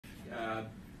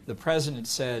the President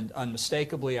said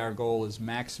unmistakably our goal is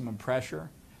maximum pressure,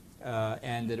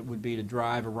 and that it would be to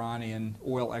drive Iranian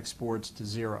oil exports to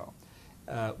zero.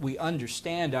 We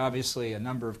understand, obviously, a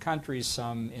number of countries,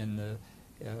 some in the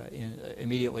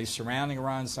immediately surrounding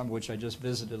Iran, some of which I just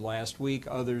visited last week,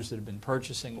 others that have been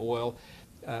purchasing oil,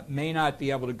 may not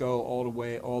be able to go all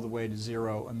the way to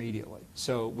zero immediately.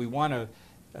 So we want to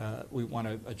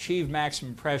achieve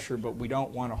maximum pressure, but we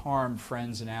don't want to harm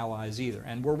friends and allies either.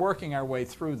 And we're working our way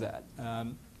through that.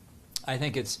 I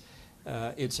think it's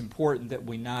important that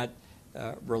we not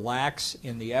relax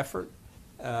in the effort.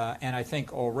 And I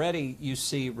think already you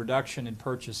see reduction in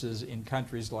purchases in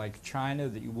countries like China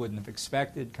that you wouldn't have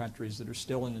expected, countries that are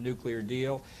still in the nuclear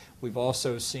deal. We've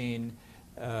also seen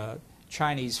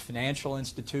Chinese financial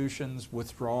institutions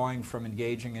withdrawing from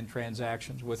engaging in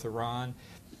transactions with Iran.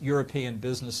 European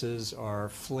businesses are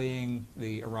fleeing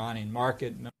the Iranian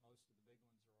market. Most of the big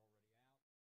ones are already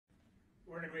out.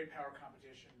 We're in a great power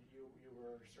competition. You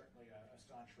were certainly a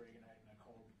staunch Reaganite and a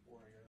Cold Warrior.